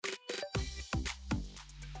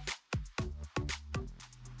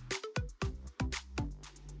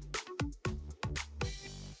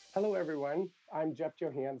Hello, everyone. I'm Jeff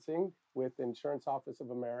Johansing with Insurance Office of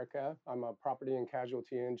America. I'm a property and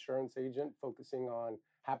casualty insurance agent focusing on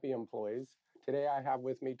happy employees. Today, I have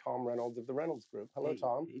with me Tom Reynolds of the Reynolds Group. Hello, Hey,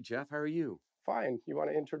 Tom. hey, Jeff, how are you? Fine. You want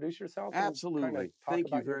to introduce yourself and kind of Absolutely. talk Thank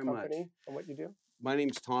you about your very much. company and what you do? My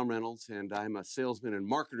name's Tom Reynolds, and I'm a salesman in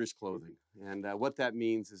marketer's clothing. And what that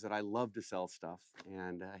means is that I love to sell stuff,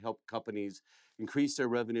 and I help companies increase their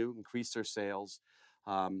revenue, increase their sales.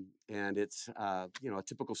 And it's, a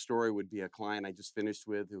typical story would be a client I just finished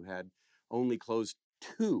with who had only closed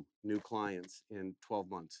two new clients in 12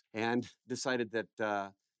 months and decided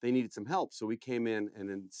that they needed some help. So we came in, and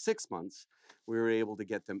in 6 months, we were able to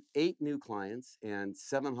get them 8 new clients and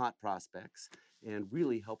 7 hot prospects and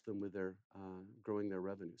really help them with their growing their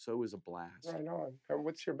revenue. So it was a blast. Right on. And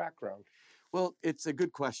what's your background? Well, it's a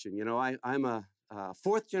good question. I'm a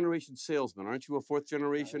fourth generation salesman. Aren't you a fourth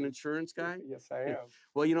generation insurance guy? Yes, I am.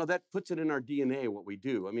 Well, that puts it in our DNA what we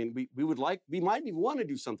do. I mean, we might even want to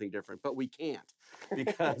do something different, but we can't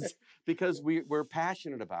because we're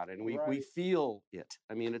passionate about it and we Right. feel it.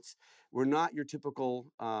 I mean, we're not your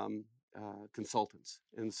typical consultants,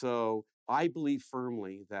 and so I believe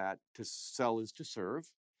firmly that to sell is to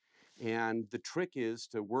serve. And the trick is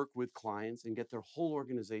to work with clients and get their whole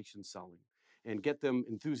organization selling and get them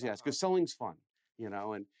enthusiastic because selling's fun,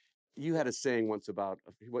 And you had a saying once about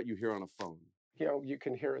what you hear on a phone. You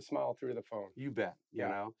can hear a smile through the phone. You bet,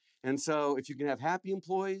 Yeah. And so if you can have happy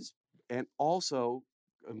employees and also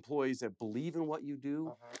employees that believe in what you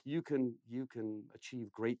do, you can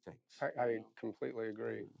achieve great things. I completely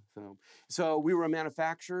agree. So we were a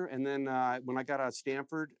manufacturer, and then when I got out of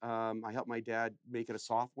Stanford, I helped my dad make it a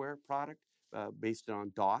software product based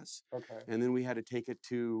on DOS. Okay. And then we had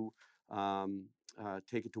to um,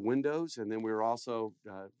 take it to Windows, and then we were also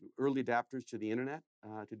early adapters to the internet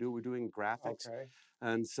to do what we're doing in graphics. Okay.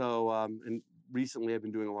 And so, and recently I've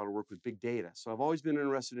been doing a lot of work with big data. So I've always been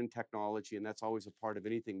interested in technology, and that's always a part of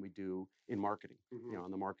anything we do in marketing,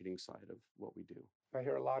 on the marketing side of what we do. I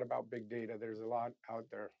hear a lot about big data. There's a lot out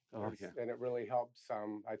there. Oh, yeah. And it really helps,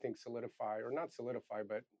 I think, solidify, or not solidify,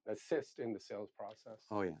 but assist in the sales process.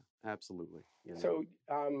 Oh, yeah, absolutely. So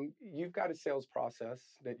you've got a sales process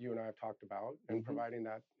that you and I have talked about and providing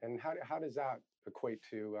that. And how does that equate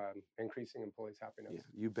to increasing employees' happiness? Yeah,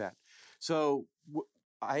 you bet. So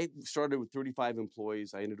I started with 35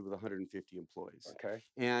 employees. I ended with 150 employees. Okay.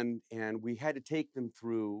 And we had to take them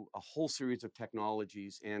through a whole series of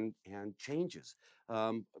technologies and changes.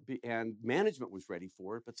 And management was ready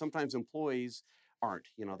for it, but sometimes employees aren't.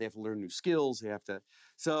 They have to learn new skills. They have to.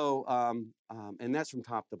 So and that's from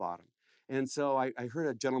top to bottom. And so I heard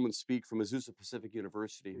a gentleman speak from Azusa Pacific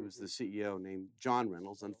University, who's the CEO, named John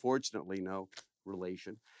Reynolds. Unfortunately, no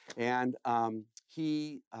relation. And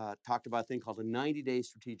he talked about a thing called a 90-day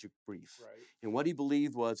strategic brief. Right. And what he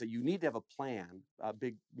believed was that you need to have a plan, a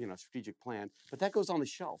big, strategic plan, but that goes on the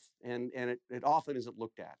shelf, and it often isn't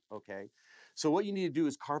looked at. Okay, so what you need to do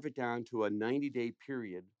is carve it down to a 90-day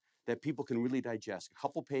period that people can really digest. A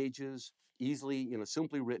couple pages, easily,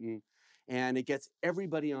 simply written. And it gets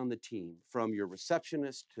everybody on the team, from your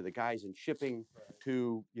receptionist to the guys in shipping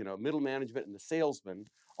to middle management and the salesman,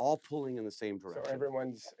 all pulling in the same direction. So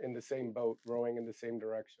everyone's in the same boat, rowing in the same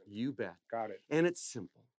direction. You bet. Got it. And it's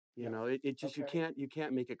simple. It just you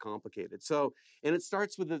can't make it complicated. So, and it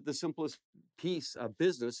starts with the simplest piece of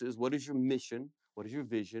business is, what is your mission, what is your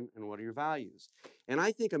vision, and what are your values? And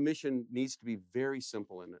I think a mission needs to be very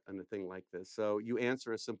simple in a thing like this. So you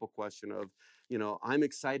answer a simple question of, I'm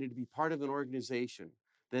excited to be part of an organization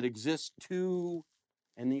that exists to,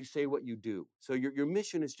 and then you say what you do. So your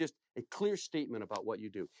mission is just a clear statement about what you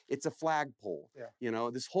do. It's a flagpole. Yeah.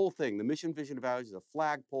 This whole thing, the mission, vision, values is a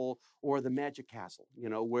flagpole or the magic castle,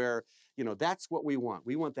 where, that's what we want.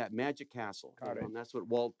 We want that magic castle. Got it. And that's what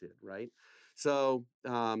Walt did, right? So,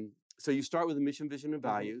 so you start with the mission, vision, and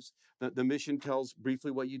values. The mission tells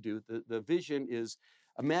briefly what you do. The vision is,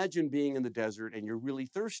 imagine being in the desert and you're really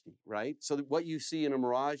thirsty, right? So what you see in a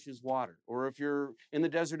mirage is water. Or if you're in the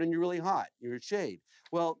desert and you're really hot, you're in shade.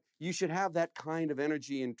 Well, you should have that kind of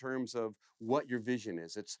energy in terms of what your vision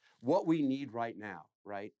is. It's what we need right now,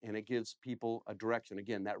 right? And it gives people a direction.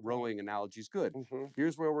 Again, that rowing analogy is good.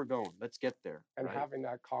 Here's where we're going. Let's get there. And having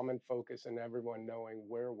that common focus and everyone knowing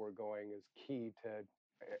where we're going is key to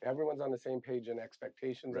everyone's on the same page and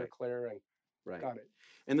expectations are clear and got it.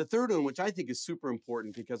 And the third one, which I think is super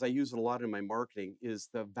important because I use it a lot in my marketing, is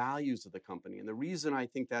the values of the company. And the reason I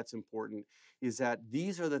think that's important is that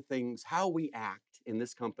these are the things, how we act in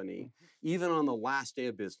this company, even on the last day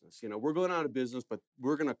of business. We're going out of business, but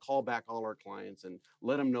we're going to call back all our clients and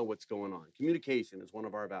let them know what's going on. Communication is one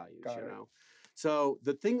of our values, So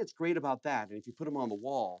the thing that's great about that, and if you put them on the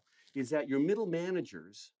wall, is that your middle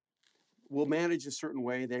managers will manage a certain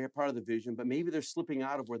way. They're part of the vision, but maybe they're slipping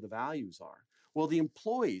out of where the values are. Well, the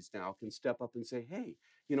employees now can step up and say, hey,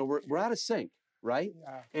 we're out of sync, right?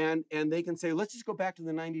 Yeah. And they can say, let's just go back to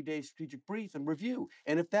the 90-day strategic brief and review.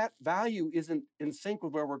 And if that value isn't in sync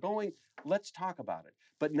with where we're going, let's talk about it.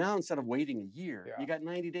 But now instead of waiting a year, Yeah. you got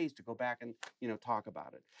 90 days to go back and talk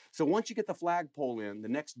about it. So once you get the flagpole in, the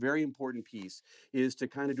next very important piece is to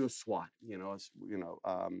kind of do a SWOT.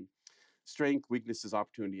 Strength, weaknesses,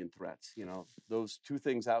 opportunity, and threats. Those two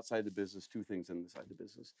things outside the business, two things inside the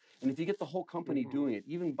business. And if you get the whole company doing it,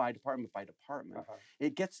 even by department,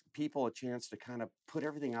 it gets people a chance to kind of put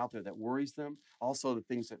everything out there that worries them, also the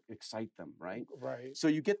things that excite them, right? Right. So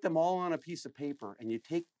you get them all on a piece of paper and you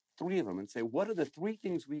take 3 of them and say, what are the 3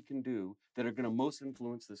 things we can do that are going to most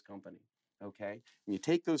influence this company? Okay. And you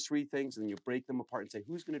take those 3 things and you break them apart and say,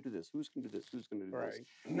 who's going to do this? Who's going to do this? Who's going to do this?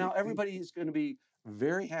 Now, everybody is going to be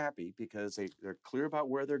very happy because they're clear about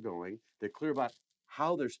where they're going. They're clear about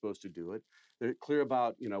how they're supposed to do it. They're clear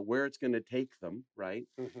about, where it's going to take them, right?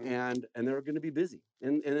 And they're going to be busy.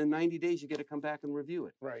 And in 90 days, you get to come back and review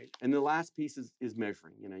it. Right. And the last piece is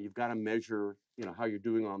measuring. You've got to measure, how you're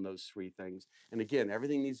doing on those 3 things. And again,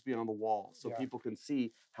 everything needs to be on the wall so people can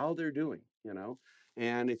see how they're doing,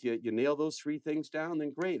 And if you nail those 3 things down,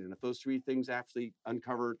 then great. And if those 3 things actually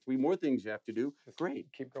uncover 3 more things you have to do, great.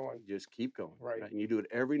 Keep going. Just keep going. Right. And you do it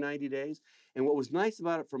every 90 days. And what was nice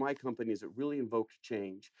about it for my company is it really invoked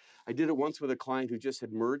change. I did it once with a client who just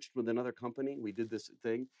had merged with another company. We did this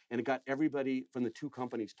thing, and it got everybody from the 2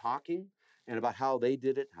 companies talking and about how they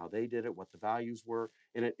did it, what the values were.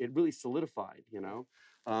 And it really solidified,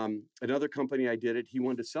 Another company I did it, he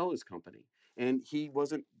wanted to sell his company. And he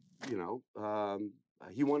wasn't,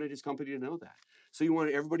 he wanted his company to know that. So he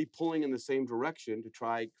wanted everybody pulling in the same direction to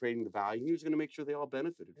try creating the value. And he was going to make sure they all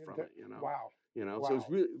benefited from it, Wow. So it's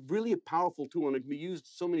really, really a powerful tool, and it can be used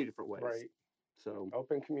so many different ways. Right. So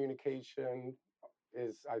open communication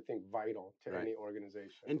is, I think, vital to any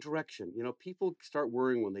organization. And direction. People start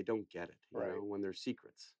worrying when they don't get it, when there's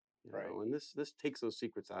secrets. And this takes those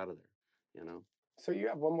secrets out of there, So you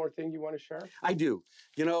have one more thing you want to share? I do.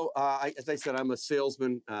 As I said, I'm a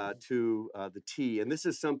salesman to the T, and this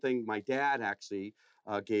is something my dad actually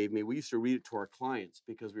gave me. We used to read it to our clients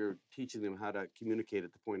because we were teaching them how to communicate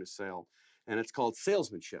at the point of sale, and it's called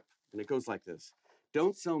salesmanship, and it goes like this: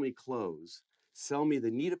 don't sell me clothes, sell me the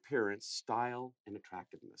neat appearance, style, and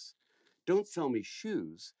attractiveness. Don't sell me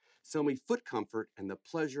shoes, sell me foot comfort and the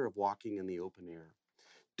pleasure of walking in the open air.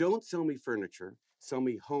 Don't sell me furniture, sell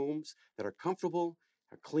me homes that are comfortable,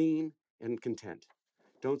 are clean, and content.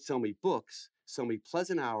 Don't sell me books, sell me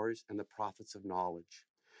pleasant hours and the profits of knowledge.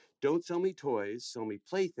 Don't sell me toys, sell me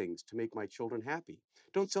playthings to make my children happy.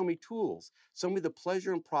 Don't sell me tools, sell me the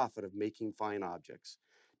pleasure and profit of making fine objects.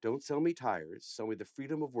 Don't sell me tires, sell me the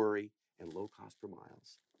freedom of worry and low cost per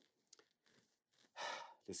miles.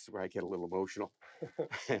 This is where I get a little emotional.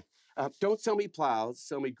 Don't sell me plows,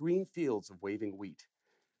 sell me green fields of waving wheat.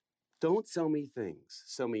 Don't sell me things,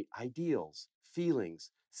 sell me ideals,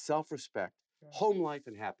 feelings, self-respect, home life,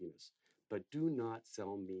 and happiness, but do not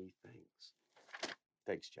sell me things.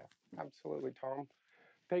 Thanks, Jeff. Absolutely, Tom.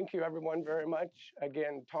 Thank you, everyone, very much.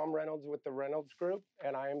 Again, Tom Reynolds with the Reynolds Group,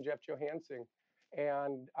 and I am Jeff Johansing.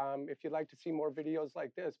 And if you'd like to see more videos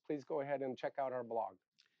like this, please go ahead and check out our blog.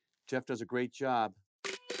 Jeff does a great job